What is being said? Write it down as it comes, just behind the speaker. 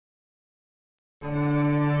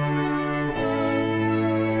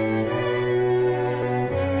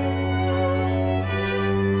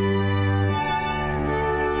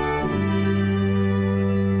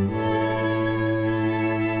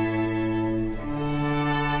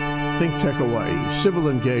Think Tech Hawaii. Civil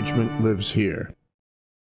engagement lives here.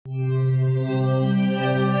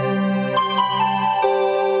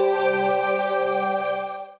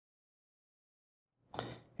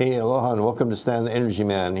 Hey, aloha, and welcome to Stan the Energy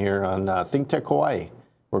Man here on Think Tech Hawaii,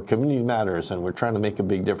 where community matters, and we're trying to make a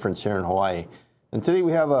big difference here in Hawaii. And today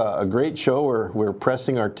we have a great show where we're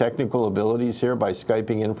pressing our technical abilities here by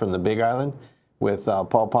Skyping in from the Big Island with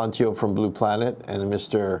Paul Pontio from Blue Planet and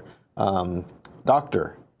Mr.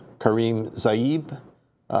 Dr. Karim Zaib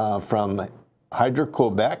from Hydro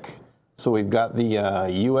Quebec. So we've got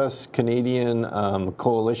the U.S.-Canadian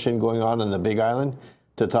coalition going on the Big Island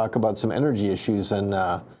to talk about some energy issues, and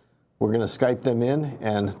we're going to Skype them in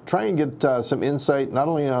and try and get some insight not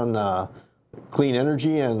only on clean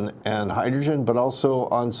energy and hydrogen, but also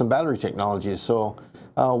on some battery technologies. So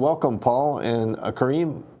welcome, Paul and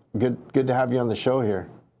Karim. Good to have you on the show here.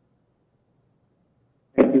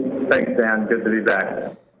 Thank you. Thanks, Dan. Good to be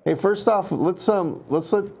back. Hey, first off, let's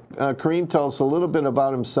let Karim tell us a little bit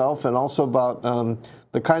about himself and also about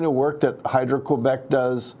the kind of work that Hydro Quebec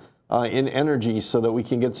does in energy, so that we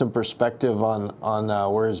can get some perspective on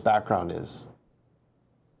where his background is.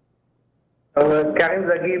 Karim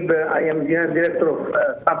Zaib, I am General Director of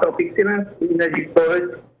Center of Excellence in Energy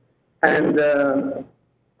Storage and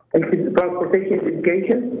Transportation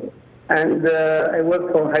Education. And I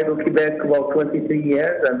work for Hydro Quebec about 23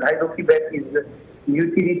 years. And Hydro Quebec is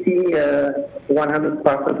utility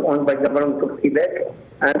 100% owned by the government of Quebec.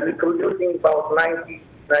 And we're producing about 90%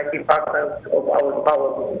 of our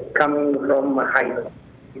power coming from hydro.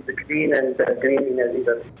 It's a clean and green energy.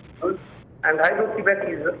 And Hydro Quebec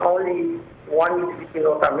is only one utility in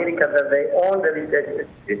North America that they own the research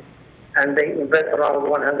institute, and they invest around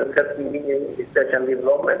 $130 million in research and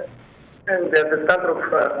development. And the Center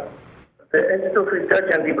of the Institute of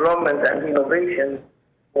Research and Development and Innovation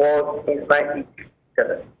was in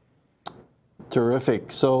 1957.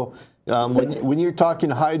 Terrific. So when you're talking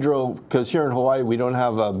hydro, because here in Hawaii we don't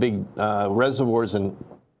have big reservoirs and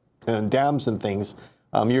dams and things,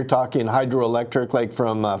 you're talking hydroelectric, like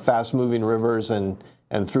from fast-moving rivers and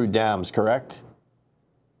through dams, correct?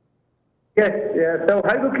 Yes. So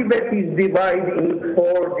Hydro Quebec is divided in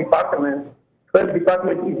 4 departments. First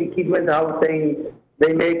department is equipment, how they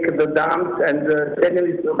make the dams, and the second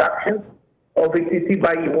is production of electricity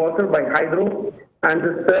by water, by hydro. And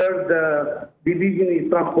the third division is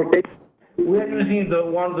transportation. We are using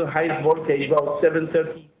the highest voltage, about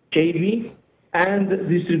 730 kV, and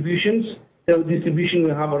distributions. So distribution,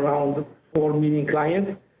 we have around 4 million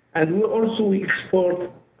clients. And we also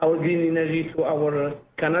export our green energy to our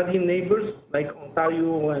Canadian neighbors, like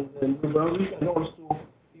Ontario and New Brunswick, and also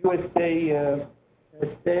USA,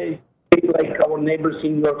 like our neighbors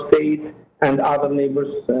in New York State and other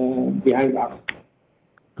neighbors behind us.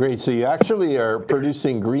 Great. So you actually are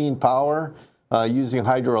producing green power using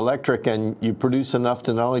hydroelectric, and you produce enough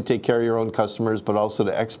to not only take care of your own customers, but also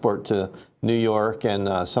to export to New York and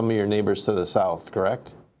some of your neighbors to the south,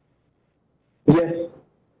 correct? Yes.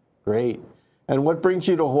 Great. And what brings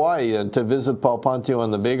you to Hawaii to visit Paul Pontio on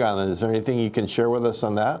the Big Island? Is there anything you can share with us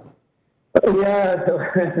on that? Yeah,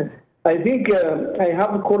 I think I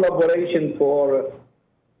have a collaboration for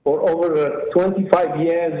over 25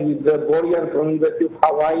 years with Boreal from University of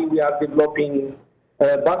Hawaii. We are developing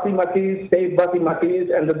battery materials, safe battery materials,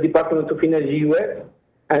 and the Department of Energy US.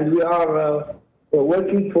 And we are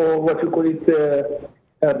working for what we call it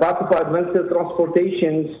battery for advanced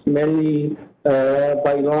transportations, mainly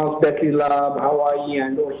by Lawrence Berkeley Lab, Hawaii,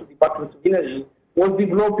 and also Department of Energy, was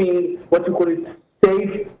developing what we call it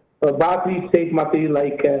safe battery, safe material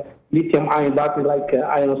like lithium-ion battery, like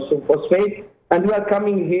iron phosphate. And we are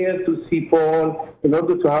coming here to see Paul in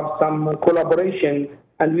order to have some collaboration.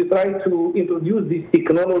 And we try to introduce this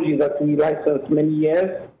technology that we licensed many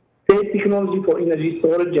years, safe technology for energy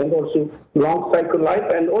storage and also long cycle life.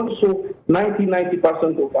 And also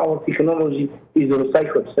 90% of our technology is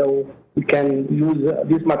recycled. So we can use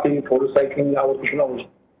this material for recycling our technology.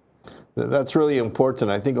 That's really important.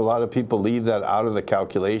 I think a lot of people leave that out of the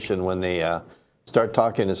calculation when they start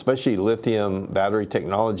talking, especially lithium battery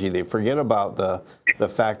technology. They forget about the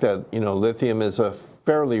fact that, you know, lithium is a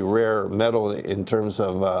fairly rare metal in terms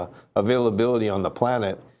of availability on the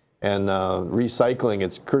planet, and recycling,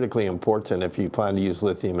 it's critically important if you plan to use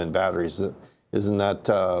lithium in batteries. Isn't that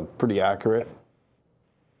pretty accurate?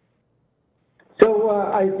 So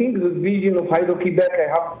I think the vision of Hydro Quebec, I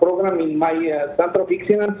have a program in my Center of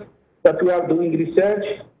Excellence that we are doing research.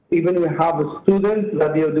 Even we have students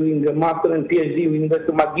that they are doing a master and PhD with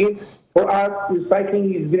University of McGill. For us,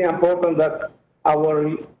 recycling is very important, that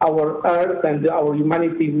our earth and our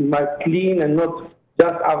humanity we must clean and not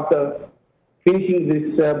just after finishing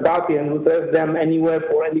this battery, and we test them anywhere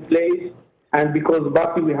for any place. And because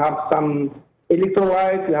battery, we have some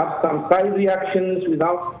electrolytes, we have some side reactions.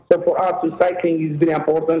 So for us, recycling is very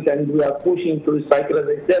important, and we are pushing to recycle. As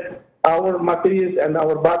I said, our materials and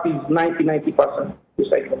our battery is 90%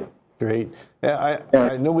 recyclable. Great.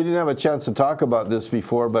 I know we didn't have a chance to talk about this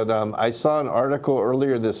before, but I saw an article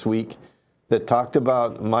earlier this week that talked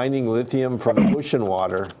about mining lithium from ocean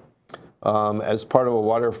water as part of a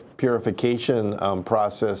water purification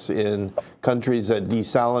process in countries that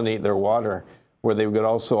desalinate their water, where they would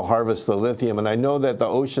also harvest the lithium. And I know that the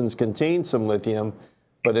oceans contain some lithium,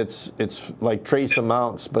 but it's like trace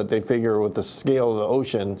amounts, but they figure with the scale of the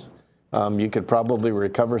oceans, you could probably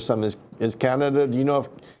recover some. Is Canada, do you know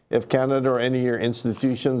if Canada or any of your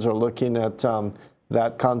institutions are looking at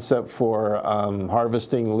that concept for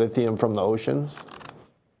harvesting lithium from the oceans?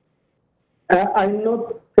 I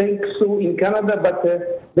don't think so in Canada, but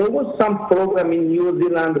there was some program in New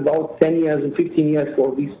Zealand about 10 years or 15 years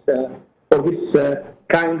for this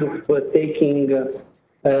kind of taking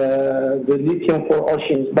the lithium for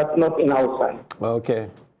oceans, but not in our side. Okay.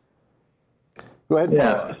 Go ahead.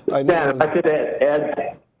 Yeah, Dan, I could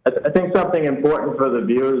add, I think something important for the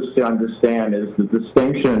viewers to understand is the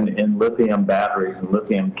distinction in lithium batteries and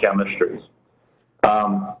lithium chemistries.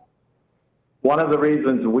 One of the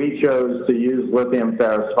reasons we chose to use lithium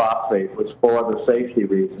ferrous phosphate was for the safety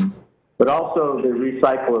reasons, but also the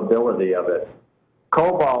recyclability of it.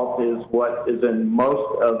 Cobalt is what is in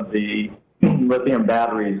most of the lithium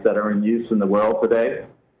batteries that are in use in the world today,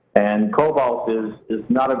 and cobalt is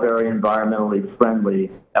not a very environmentally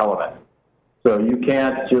friendly element. So you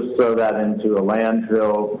can't just throw that into a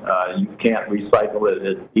landfill. You can't recycle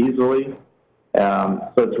it easily.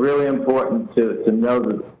 So it's really important to know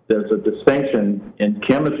that there's a distinction in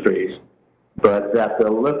chemistries, but that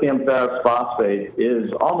the lithium ferrous phosphate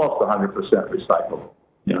is almost 100% recyclable,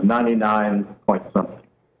 99 point something.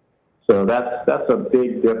 So that's a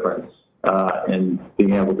big difference in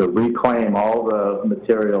being able to reclaim all the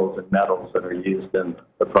materials and metals that are used in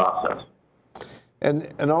the process.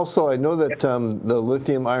 And also, I know that the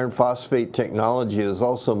lithium iron phosphate technology is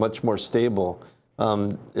also much more stable.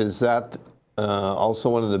 Is that also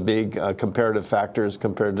one of the big comparative factors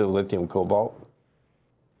compared to lithium cobalt?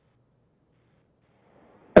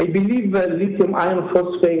 I believe lithium iron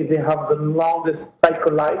phosphate, they have the longest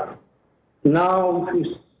cycle life. Now, if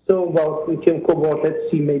you saw about lithium cobalt, let's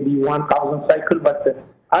see, maybe 1,000 cycles, but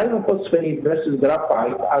iron phosphate versus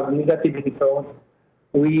graphite as negative electrode,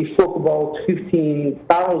 we spoke about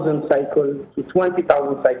 15,000 cycles to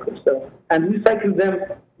 20,000 cycles. So, and we cycle them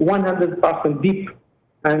 100% deep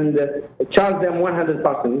and charge them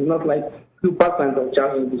 100%. It's not like 2% of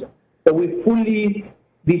charging. So we fully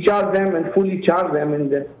decharge them and fully charge them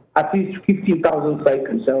in at least 15,000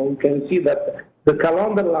 cycles. So we can see that the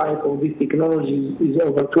calendar life of this technology is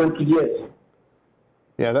over 20 years.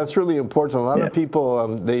 Yeah, that's really important. A lot of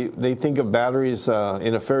people, they think of batteries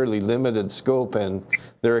in a fairly limited scope, and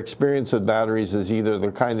their experience with batteries is either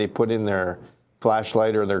the kind they put in their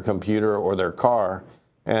flashlight or their computer or their car.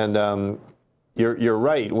 And you're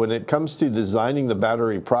right. When it comes to designing the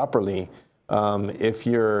battery properly, if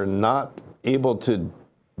you're not able to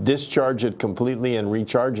discharge it completely and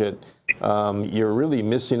recharge it, you're really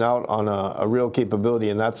missing out on a real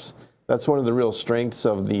capability, and that's one of the real strengths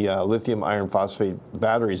of the lithium iron phosphate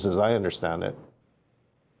batteries, as I understand it.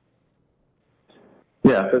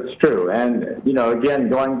 Yeah, that's true. And, again,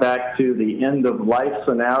 going back to the end of life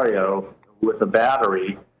scenario with a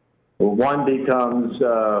battery, one becomes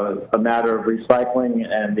a matter of recycling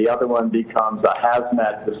and the other one becomes a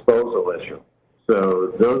hazmat disposal issue.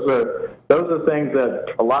 So those are things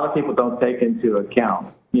that a lot of people don't take into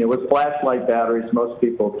account. With flashlight batteries, most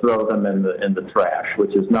people throw them in the trash,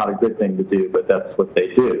 which is not a good thing to do, but that's what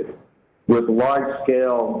they do. With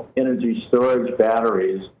large-scale energy storage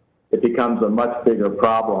batteries, it becomes a much bigger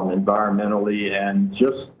problem environmentally, and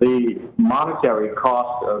just the monetary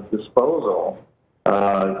cost of disposal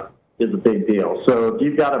is a big deal. So if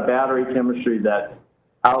you've got a battery chemistry that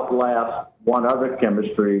outlasts one other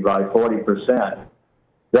chemistry by 40%,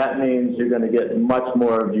 that means you're going to get much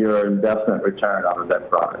more of your investment return out of that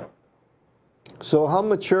product. So how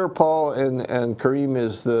mature, Paul and Kareem,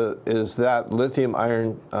 is that lithium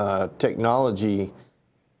iron technology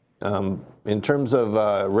in terms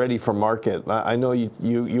of ready for market? I know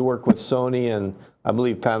you work with Sony, and I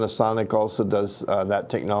believe Panasonic also does that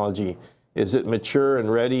technology. Is it mature and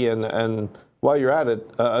ready? And while you're at it,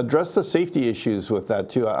 address the safety issues with that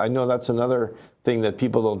too. I know that's another thing that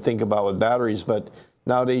people don't think about with batteries, but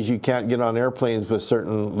nowadays you can't get on airplanes with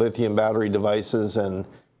certain lithium battery devices and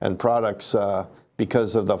products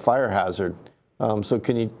because of the fire hazard. So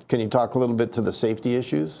can you talk a little bit to the safety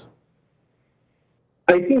issues?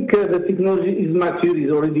 I think the technology is mature,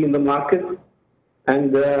 is already in the market,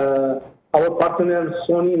 and our partner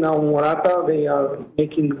Sony now Murata, they are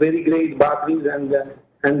making very great batteries,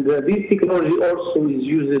 and this technology also is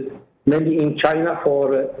used mainly in China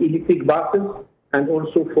for electric buses and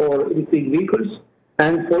also for electric vehicles,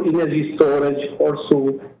 and for energy storage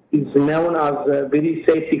also is known as very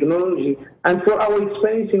safe technology. And for our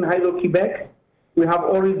experience in Hydro Quebec, we have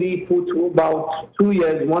already put about 2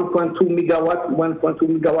 years, 1.2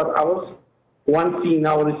 megawatt hours, once in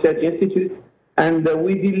our research institute, and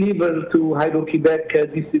we deliver to Hydro Quebec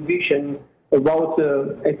distribution about,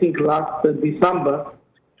 I think last December,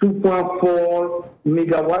 2.4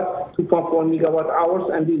 megawatt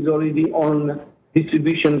hours, and is already on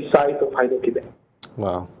distribution site of Hydro Quebec.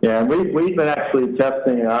 Wow. Yeah, we've been actually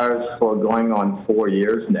testing ours for going on 4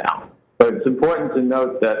 years now. But it's important to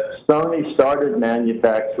note that Sony started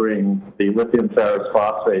manufacturing the lithium ferrous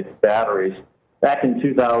phosphate batteries back in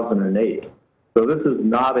 2008. So this is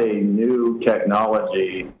not a new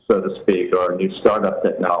technology, so to speak, or a new startup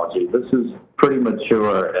technology. This is pretty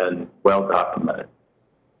mature and well documented.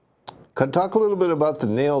 Talk a little bit about the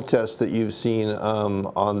nail test that you've seen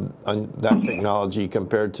on that technology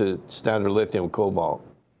compared to standard lithium cobalt.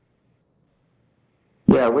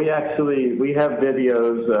 Yeah, we have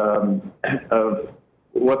videos of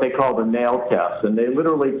what they call the nail test, and they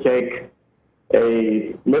literally take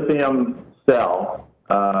a lithium cell,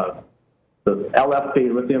 the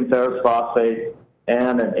LFP, lithium ferrous phosphate,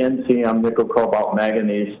 and an NCM, nickel cobalt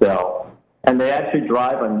manganese cell, and they actually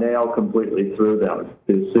drive a nail completely through them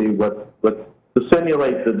to see to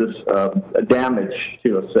simulate the damage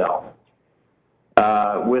to a cell.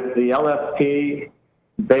 With the LFP,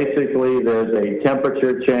 basically there's a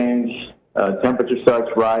temperature change, temperature starts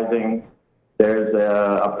rising, there's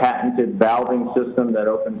a patented valving system that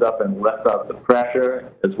opens up and lets out the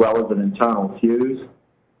pressure, as well as an internal fuse,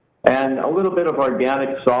 and a little bit of organic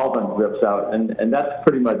solvent drips out, and that's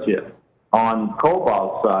pretty much it. On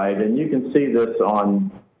cobalt side, and you can see this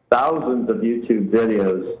on thousands of YouTube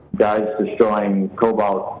videos, guys destroying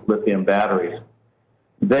cobalt lithium batteries,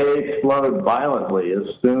 they explode violently as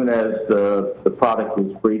soon as the product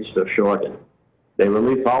is breached or shorted. They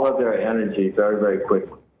release all of their energy very, very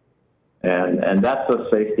quickly, and that's a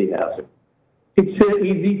safety hazard. It's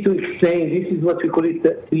easy to explain. This is what we call it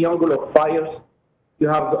the triangle of fires. You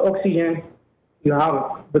have the oxygen, you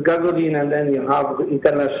have the gasoline, and then you have the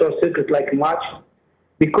internal short circuit like match.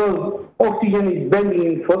 Because oxygen is bending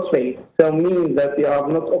in phosphate, so meaning that you have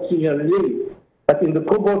not oxygen release. But in the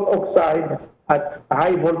cobalt oxide, at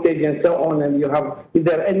high voltage and so on, and you have, if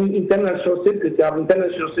there any internal short circuit, you have internal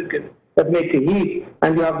short circuit that makes heat,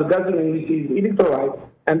 and you have the gasoline, which is electrolyte,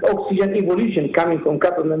 and oxygen evolution coming from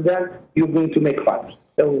cathode, and then you're going to make fires.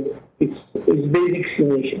 So it's basic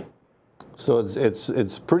simulation. So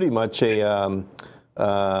it's pretty much a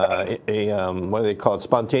what do they call it?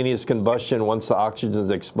 Spontaneous combustion once the oxygen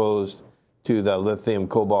is exposed to the lithium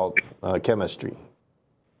cobalt chemistry.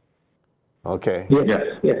 Okay. Yes.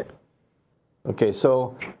 Yes. Okay,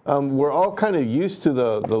 so we're all kind of used to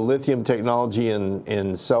the lithium technology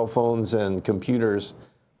in cell phones and computers,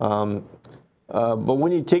 but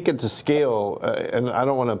when you take it to scale, and I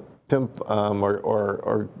don't want to pimp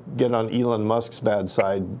or get on Elon Musk's bad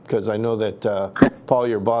side, because I know that Paul,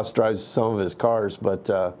 your boss, drives some of his cars, but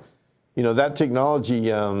you know, that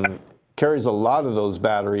technology carries a lot of those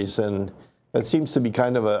batteries, and that seems to be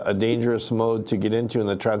kind of a dangerous mode to get into in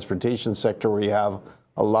the transportation sector, where you have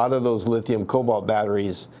a lot of those lithium cobalt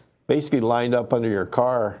batteries basically lined up under your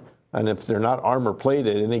car, and if they're not armor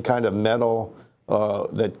plated, any kind of metal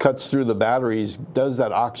that cuts through the batteries does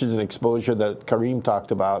that oxygen exposure that Karim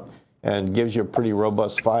talked about and gives you a pretty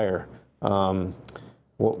robust fire. I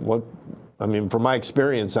mean, from my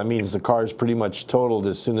experience, that means the car is pretty much totaled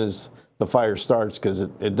as soon as the fire starts, because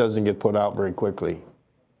it doesn't get put out very quickly.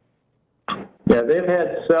 Yeah, they've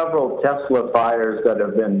had several Tesla fires that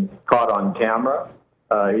have been caught on camera,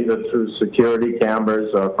 either through security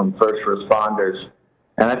cameras or from first responders.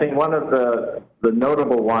 And I think one of the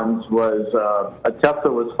notable ones was a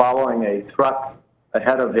Tesla was following a truck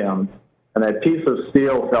ahead of him, and a piece of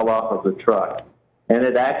steel fell off of the truck. And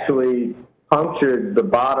it actually punctured the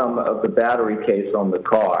bottom of the battery case on the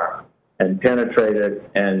car and penetrated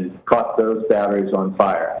and caught those batteries on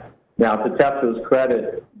fire. Now, to Tesla's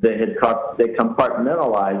credit, they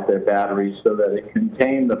compartmentalized their batteries so that it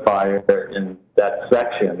contained the fire in that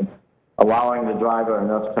section, allowing the driver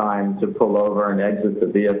enough time to pull over and exit the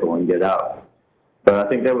vehicle and get out. But I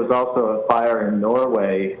think there was also a fire in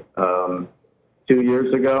Norway 2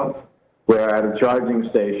 years ago where at a charging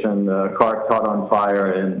station, the car caught on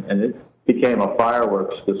fire and it became a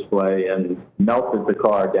fireworks display and melted the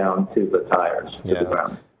car down to the tires, to the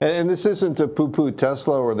ground. And this isn't to poo-poo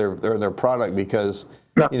Tesla or their product, because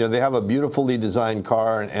you know, they have a beautifully designed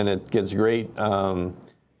car and it gets great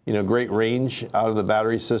you know, great range out of the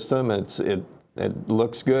battery system. It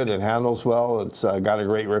looks good, it handles well, it's got a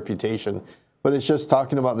great reputation. But it's just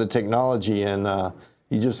talking about the technology, and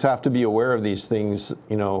you just have to be aware of these things.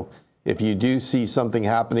 You know, if you do see something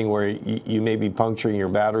happening where you may be puncturing your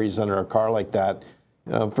batteries under a car like that,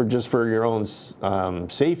 for your own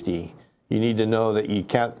safety, you need to know that you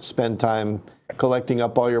can't spend time collecting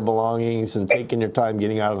up all your belongings and taking your time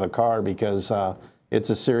getting out of the car, because it's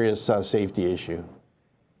a serious safety issue.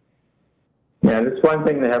 Yeah, and it's one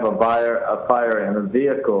thing to have a fire in a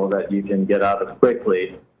vehicle that you can get out of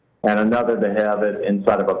quickly, and another to have it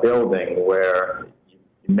inside of a building where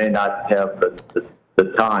you may not have the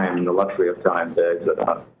time, the luxury of time to exit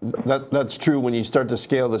out. That's true when you start to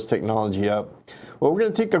scale this technology up. Well, we're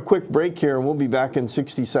going to take a quick break here, and we'll be back in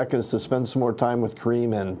 60 seconds to spend some more time with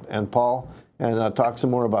Kareem and Paul and talk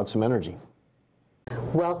some more about some energy.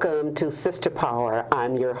 Welcome to Sister Power.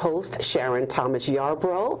 I'm your host, Sharon Thomas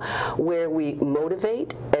Yarbrough, where we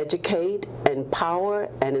motivate, educate, empower,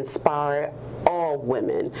 and inspire all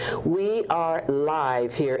women. We are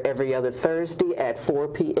live here every other Thursday at 4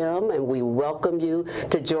 p.m., and we welcome you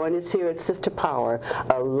to join us here at Sister Power.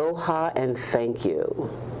 Aloha and thank you.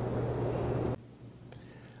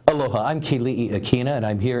 Aloha, I'm Keli'i Akina, and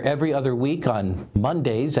I'm here every other week on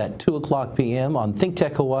Mondays at 2:00 p.m. on Think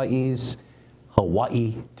Tech Hawaii's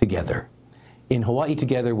Hawaii Together. In Hawaii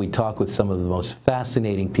Together, we talk with some of the most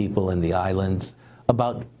fascinating people in the islands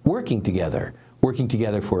about working together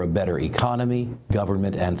for a better economy,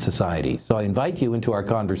 government, and society. So I invite you into our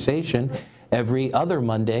conversation every other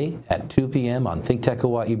Monday at 2 p.m. on Think Tech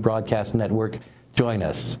Hawaii Broadcast Network. Join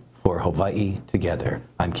us for Hawaii Together.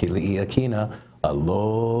 I'm Keli'i Akina.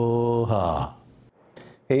 Aloha.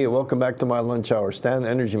 Hey, welcome back to my lunch hour. Stan the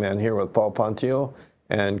Energy Man here with Paul Pontillo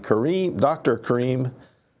and Dr. Kareem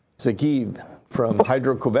Zagib from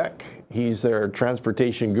Hydro Quebec. He's their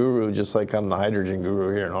transportation guru, just like I'm the hydrogen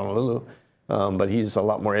guru here in Honolulu. But he's a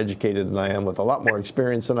lot more educated than I am, with a lot more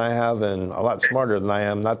experience than I have, and a lot smarter than I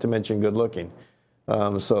am, not to mention good looking.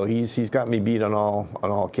 So he's got me beat on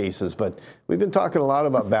all cases. But we've been talking a lot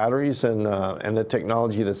about batteries and the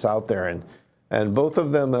technology that's out there, and both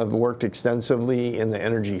of them have worked extensively in the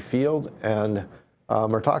energy field, and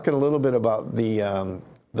we're talking a little bit about the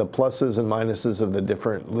pluses and minuses of the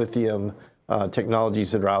different lithium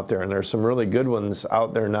technologies that are out there. And there's some really good ones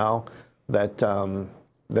out there now that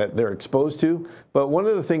that they're exposed to. But one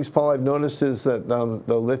of the things, Paul, I've noticed is that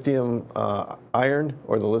the lithium iron,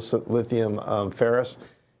 or the lithium ferrous,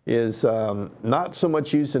 is not so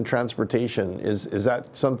much used in transportation. Is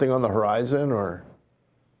that something on the horizon, or?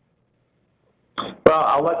 Well,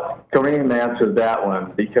 I'll let Kareem answer that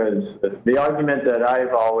one, because the argument that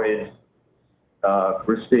I've always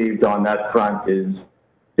received on that front is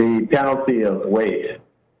the penalty of weight.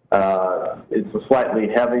 It's a slightly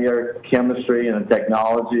heavier chemistry and a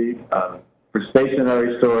technology. For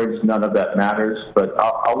stationary storage, none of that matters, but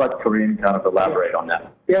I'll let Kareem kind of elaborate on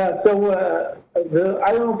that. Yeah, so the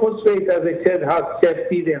iron phosphate, as I said, has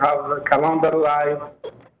safety, they have calendar life,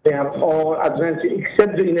 they have all advanced,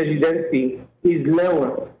 except the energy density is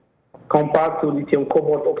lower compared to lithium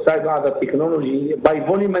cobalt oxide and other technology, by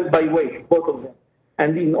volume and by weight, both of them.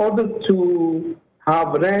 And in order to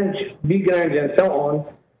have range, big range and so on,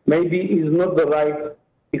 maybe is not the right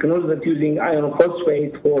technology that's using iron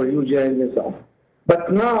phosphate for huge range and so on.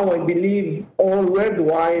 But now I believe all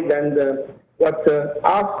worldwide, and what us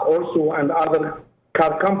also and other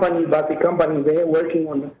car companies, battery companies, they are working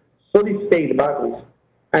on solid-state batteries.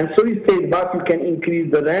 And solid-state battery can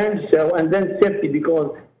increase the range, so, and then safety,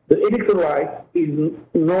 because the electrolyte is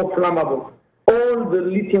not flammable. All the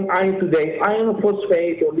lithium ion today, iron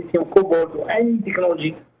phosphate or lithium cobalt or any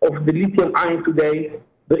technology of the lithium ion today,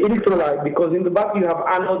 the electrolyte, because in the battery you have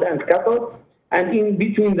anode and cathode, and in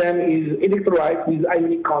between them is electrolyte with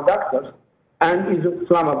ionic conductors and is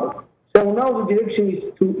flammable. So now the direction is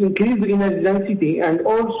to increase the energy density and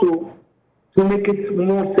also to make it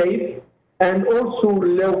more safe and also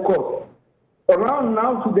low cost. Around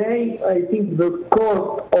now today, I think the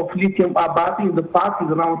cost of lithium battery in the past is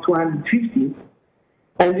around $250.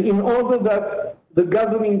 And in order that the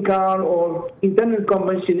gasoline car or internal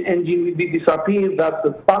combustion engine will be disappeared, that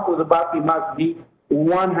the part of the battery must be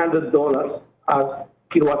 $100 as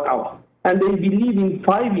kilowatt hour. And they believe in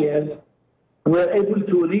 5 years, we're able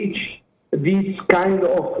to reach this kind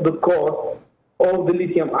of the cost of the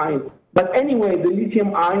lithium ion. But anyway, the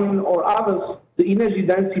lithium ion or others, the energy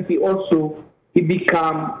density also, it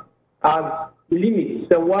become as limits.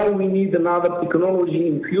 So why we need another technology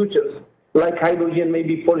in futures, like hydrogen,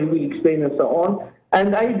 maybe Paul will explain and so on.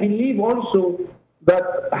 And I believe also that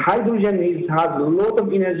hydrogen has a lot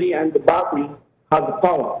of energy and the battery has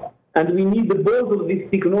power. And we need both of this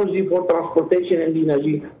technology for transportation and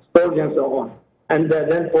energy storage and so on. And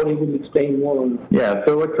then Paul will explain more on that. Yeah,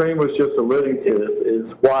 so what Kareem was just alluding to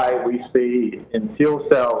is why we see in fuel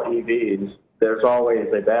cell EVs, there's always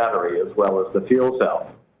a battery as well as the fuel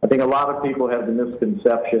cell. I think a lot of people have the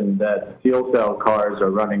misconception that fuel cell cars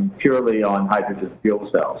are running purely on hydrogen fuel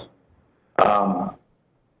cells.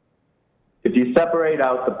 If you separate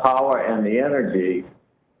out the power and the energy,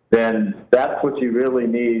 then that's what you really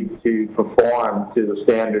need to perform to the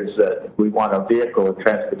standards that we want a vehicle and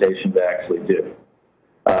transportation to actually do.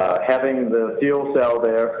 Having the fuel cell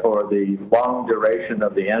there for the long duration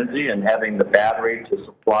of the energy and having the battery to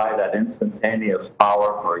supply that instantaneous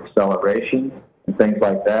power for acceleration and things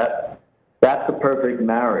like that, that's a perfect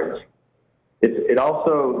marriage. It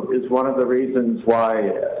also is one of the reasons why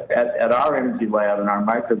at our energy lab and our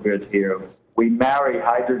microgrid here, we marry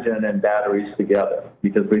hydrogen and batteries together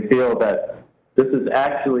because we feel that this is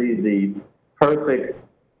actually the perfect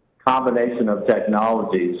combination of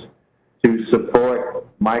technologies to support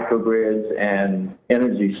microgrids and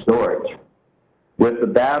energy storage. With the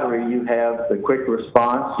battery, you have the quick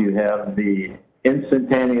response, you have the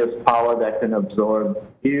instantaneous power that can absorb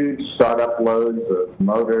huge startup loads of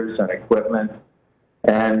motors and equipment,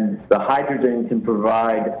 and the hydrogen can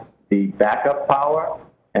provide the backup power,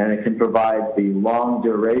 and it can provide the long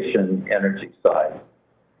duration energy side.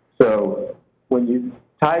 So when you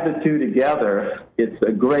tie the two together, it's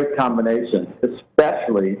a great combination,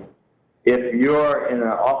 especially if you're in an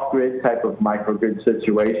off-grid type of microgrid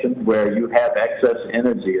situation where you have excess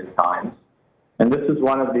energy at times. And this is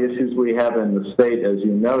one of the issues we have in the state, as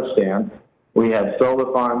you know, Stan. We have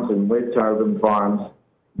solar farms and wind turbine farms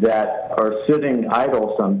that are sitting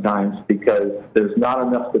idle sometimes because there's not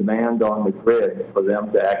enough demand on the grid for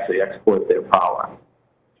them to actually export their power.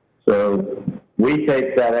 So we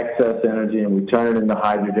take that excess energy and we turn it into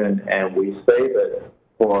hydrogen and we save it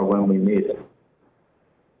for when we need it.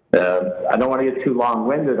 I don't want to get too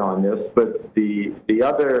long-winded on this, but the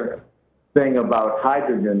other thing about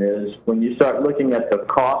hydrogen is when you start looking at the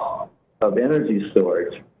cost of energy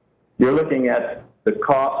storage, you're looking at the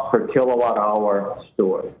cost per kilowatt hour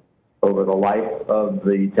stored over the life of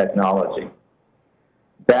the technology.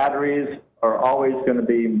 Batteries are always going to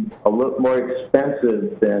be a little more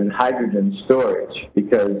expensive than hydrogen storage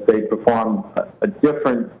because they perform a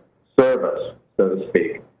different service, so to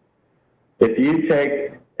speak. If you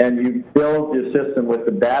take and you build your system with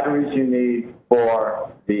the batteries you need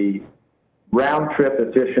for the round-trip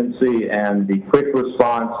efficiency and the quick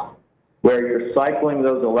response, where you're cycling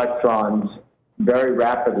those electrons very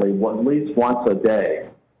rapidly, at least once a day,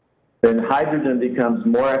 then hydrogen becomes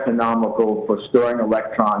more economical for storing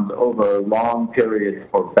electrons over a long period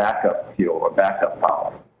for backup fuel or backup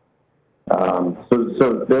power.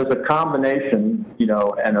 So there's a combination,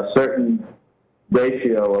 and a certain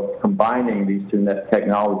ratio of combining these two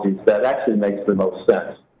technologies that actually makes the most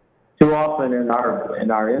sense. Too often in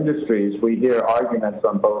our industries, we hear arguments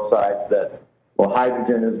on both sides that, well,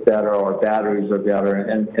 hydrogen is better or batteries are better,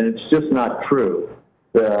 and it's just not true.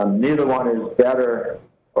 Neither one is better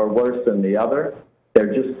or worse than the other.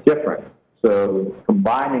 They're just different. So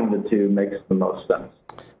combining the two makes the most sense.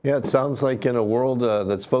 Yeah, it sounds like in a world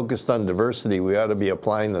that's focused on diversity, we ought to be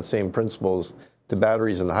applying the same principles to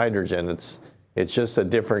batteries and hydrogen. It's just a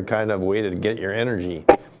different kind of way to get your energy.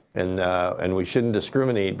 And we shouldn't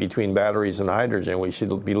discriminate between batteries and hydrogen. We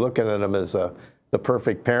should be looking at them as the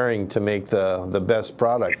perfect pairing to make the best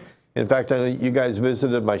product. In fact, I know you guys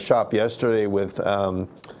visited my shop yesterday with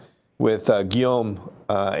Guillaume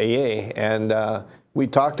AA, and we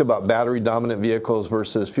talked about battery-dominant vehicles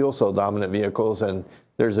versus fuel cell-dominant vehicles, and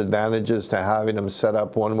there's advantages to having them set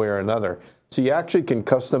up one way or another. So you actually can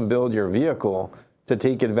custom build your vehicle to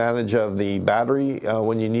take advantage of the battery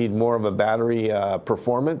when you need more of a battery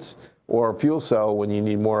performance, or fuel cell when you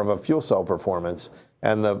need more of a fuel cell performance.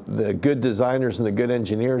 And the good designers and the good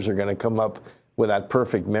engineers are going to come up with that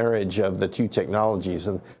perfect marriage of the two technologies.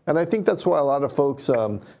 And I think that's why a lot of folks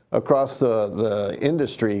across the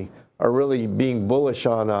industry are really being bullish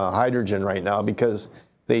on hydrogen right now, because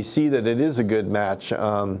they see that it is a good match.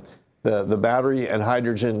 The battery and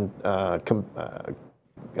hydrogen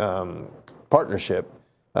partnership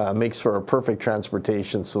makes for a perfect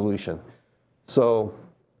transportation solution. So,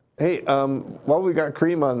 hey, while we got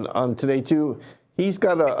Kareem on today too, he's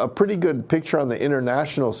got a pretty good picture on the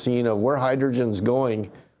international scene of where hydrogen's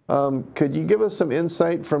going. Could you give us some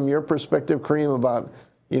insight from your perspective, Kareem, about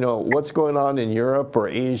what's going on in Europe or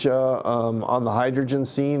Asia on the hydrogen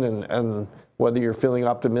scene, and whether you're feeling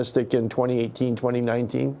optimistic in 2018,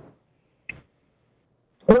 2019?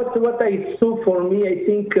 What I saw for me, I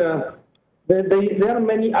think there are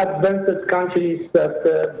many advanced countries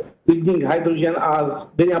that using hydrogen as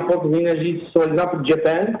very important energy. For example,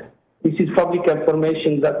 Japan. This is public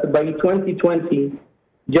information that by 2020,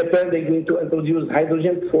 Japan, they're going to introduce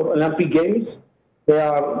hydrogen for Olympic Games. They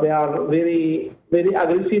are very, very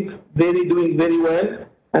aggressive, doing very well.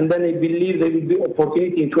 And then I believe there will be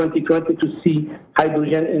opportunity in 2020 to see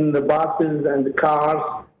hydrogen in the buses and the cars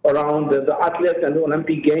around the athletes and the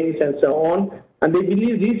Olympic Games and so on. And they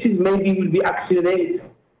believe this is maybe will be accelerate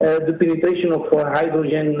the penetration of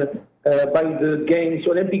hydrogen by the Games,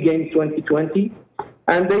 Olympic Games 2020.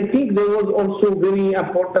 And I think there was also very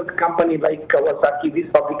important company like Kawasaki, this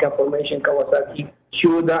public information, Kawasaki,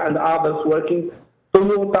 Shoda, and others working.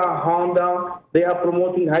 Toyota, Honda, they are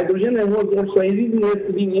promoting hydrogen, and was also reading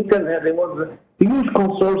yesterday in internet. There was a huge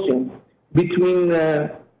consortium between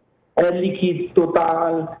Air Liquide,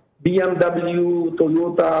 Total, BMW,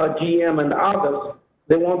 Toyota, GM, and others.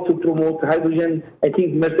 They want to promote hydrogen. I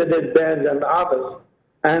think Mercedes-Benz and others.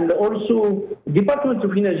 And also Department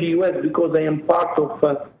of Energy US, because I am part of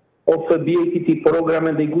a BATT program,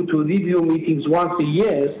 and they go to review meetings once a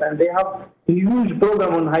year, and they have a huge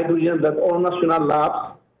program on hydrogen that all national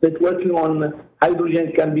labs that working on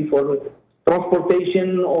hydrogen can be for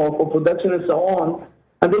transportation or for production and so on.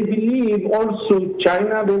 And they believe also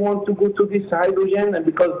China, they want to go to this hydrogen, and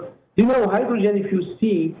because, hydrogen, if you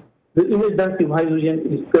see, the image density of hydrogen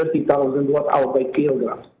is 30,000 watt-hour by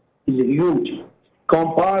kilograms. It's huge.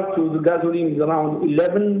 Compared to the gasoline is around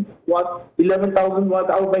 11,000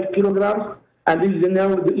 watt-hour by kilograms, and this is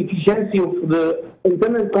the efficiency of the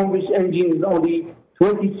internal combustion engine is only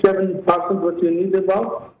 27% what you need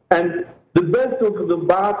about, and the best of the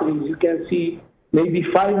batteries you can see maybe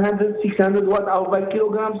 500, 600 watt-hour by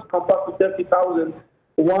kilograms compared to 30,000.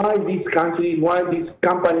 Why these companies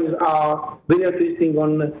are very interesting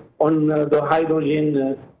on the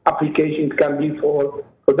hydrogen applications can be for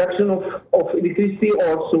production of electricity,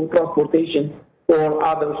 also transportation, or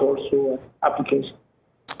others also applications.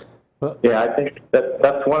 Yeah, I think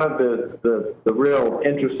that's one of the real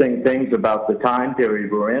interesting things about the time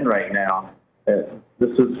period we're in right now.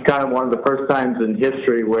 This is kind of one of the first times in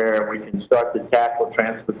history where we can start to tackle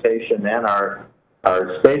transportation and our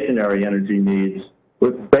stationary energy needs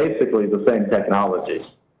with basically the same technologies.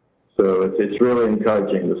 So it's really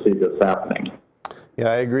encouraging to see this happening. Yeah,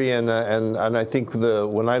 I agree, and I think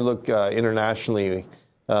when I look internationally,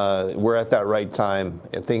 we're at that right time,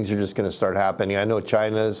 and things are just going to start happening. I know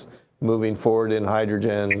China's moving forward in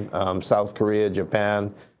hydrogen, South Korea,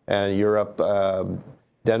 Japan, and Europe.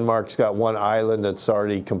 Denmark's got one island that's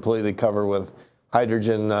already completely covered with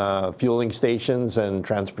hydrogen fueling stations and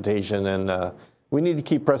transportation, and we need to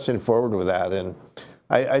keep pressing forward with that. And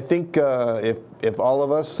I think if all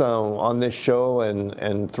of us on this show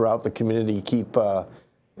and throughout the community keep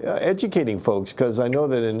educating folks, because I know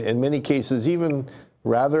that in many cases, even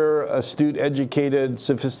rather astute, educated,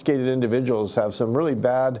 sophisticated individuals have some really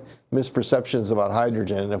bad misperceptions about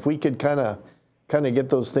hydrogen. And if we could kind of get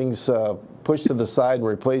those things pushed to the side and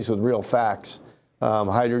replaced with real facts,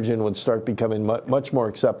 hydrogen would start becoming much more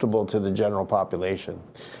acceptable to the general population.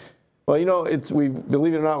 Well,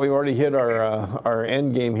 believe it or not, we've already hit our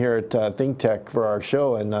end game here at ThinkTech for our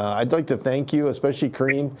show, and I'd like to thank you, especially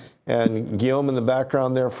Kareem and Guillaume in the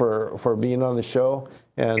background there for being on the show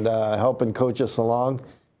and helping coach us along.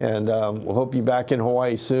 And we'll hope you back in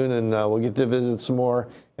Hawaii soon, and we'll get to visit some more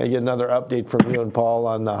and get another update from you and Paul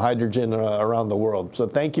on hydrogen around the world. So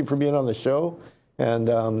thank you for being on the show, and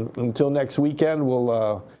until next weekend,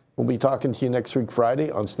 we'll be talking to you next week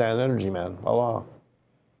Friday on Stand Energy Man. Aloha.